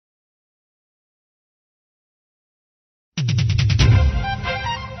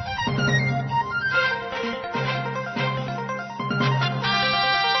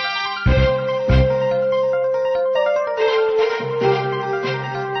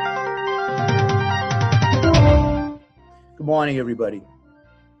Good morning, everybody.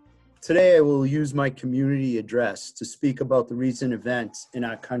 Today, I will use my community address to speak about the recent events in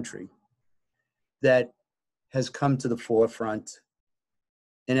our country that has come to the forefront.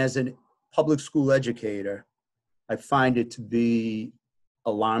 And as a public school educator, I find it to be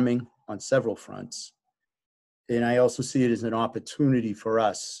alarming on several fronts. And I also see it as an opportunity for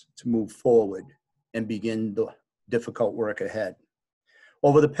us to move forward and begin the difficult work ahead.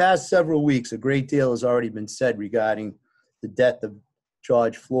 Over the past several weeks, a great deal has already been said regarding the death of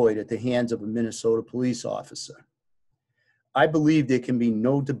George Floyd at the hands of a Minnesota police officer. I believe there can be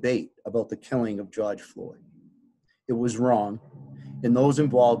no debate about the killing of George Floyd. It was wrong, and those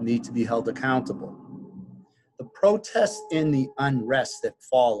involved need to be held accountable. The protests and the unrest that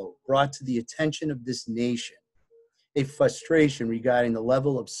followed brought to the attention of this nation a frustration regarding the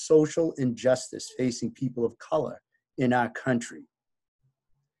level of social injustice facing people of color in our country.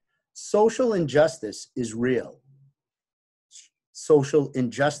 Social injustice is real. Social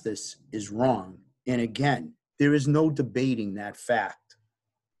injustice is wrong. And again, there is no debating that fact.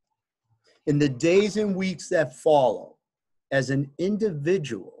 In the days and weeks that follow, as an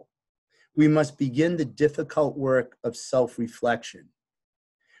individual, we must begin the difficult work of self-reflection.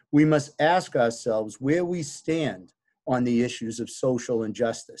 We must ask ourselves where we stand on the issues of social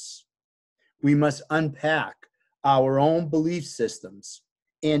injustice. We must unpack our own belief systems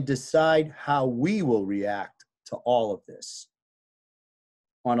and decide how we will react to all of this.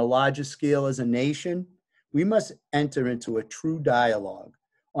 On a larger scale as a nation, we must enter into a true dialogue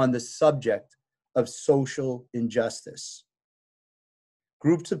on the subject of social injustice.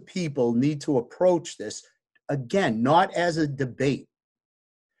 Groups of people need to approach this, again, not as a debate,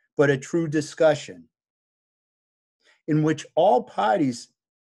 but a true discussion in which all parties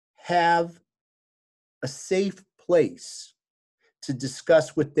have a safe place to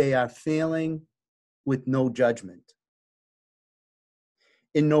discuss what they are feeling with no judgment.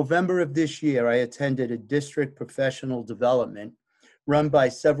 In November of this year, I attended a district professional development run by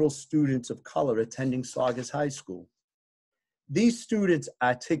several students of color attending Saugus High School. These students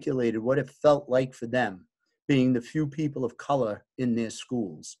articulated what it felt like for them being the few people of color in their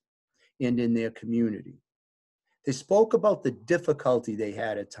schools and in their community. They spoke about the difficulty they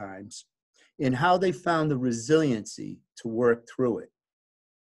had at times and how they found the resiliency to work through it.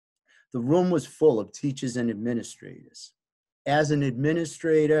 The room was full of teachers and administrators. As an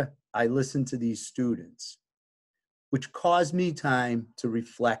administrator, I listened to these students, which caused me time to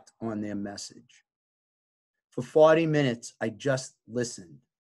reflect on their message. For 40 minutes, I just listened.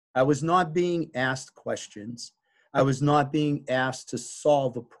 I was not being asked questions. I was not being asked to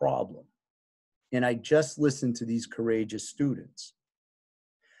solve a problem. And I just listened to these courageous students.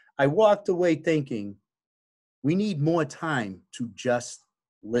 I walked away thinking, we need more time to just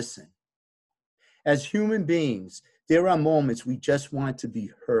listen. As human beings, there are moments we just want to be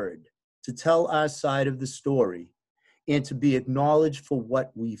heard, to tell our side of the story, and to be acknowledged for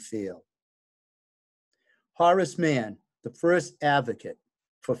what we feel. Horace Mann, the first advocate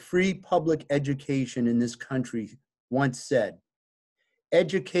for free public education in this country, once said,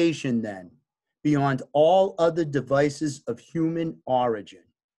 "Education, then, beyond all other devices of human origin,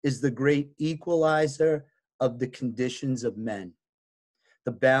 is the great equalizer of the conditions of men,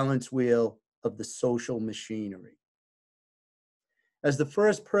 the balance wheel of the social machinery." As the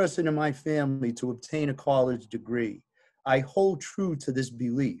first person in my family to obtain a college degree, I hold true to this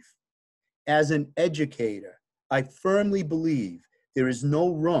belief. As an educator, I firmly believe there is no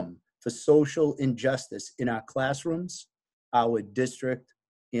room for social injustice in our classrooms, our district,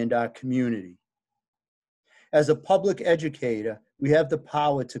 and our community. As a public educator, we have the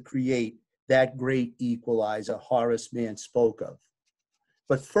power to create that great equalizer Horace Mann spoke of.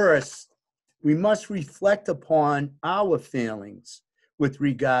 But first, we must reflect upon our failings with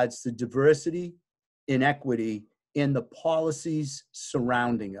regards to diversity, inequity, and the policies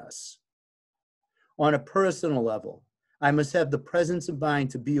surrounding us. On a personal level, I must have the presence of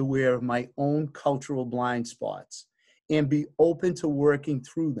mind to be aware of my own cultural blind spots and be open to working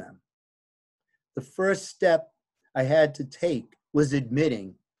through them. The first step I had to take was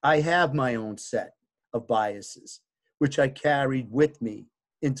admitting I have my own set of biases, which I carried with me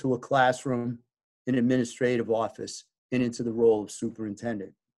into a classroom, an administrative office, and into the role of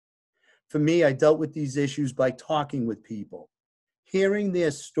superintendent. For me, I dealt with these issues by talking with people, hearing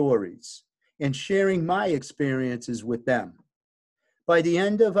their stories, and sharing my experiences with them. By the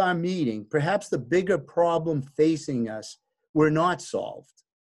end of our meeting, perhaps the bigger problem facing us were not solved,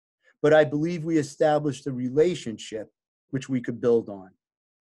 but I believe we established a relationship which we could build on.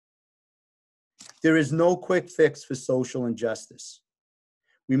 There is no quick fix for social injustice.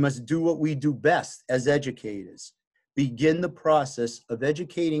 We must do what we do best as educators, begin the process of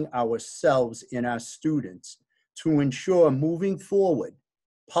educating ourselves and our students to ensure moving forward,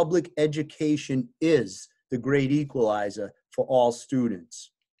 public education is the great equalizer for all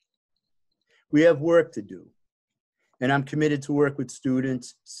students. We have work to do, and I'm committed to work with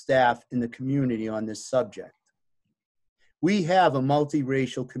students, staff, and the community on this subject. We have a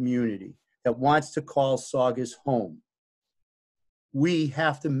multiracial community that wants to call Saugus home. We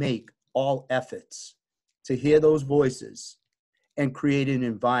have to make all efforts to hear those voices and create an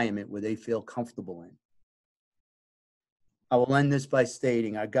environment where they feel comfortable in. I will end this by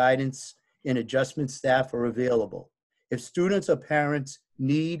stating our guidance and adjustment staff are available. If students or parents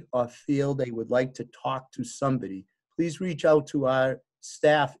need or feel they would like to talk to somebody, please reach out to our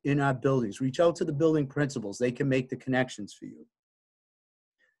staff in our buildings. Reach out to the building principals. They can make the connections for you.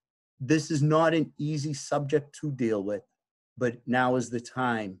 This is not an easy subject to deal with, but now is the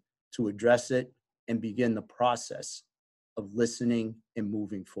time to address it and begin the process of listening and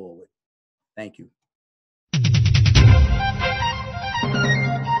moving forward. Thank you.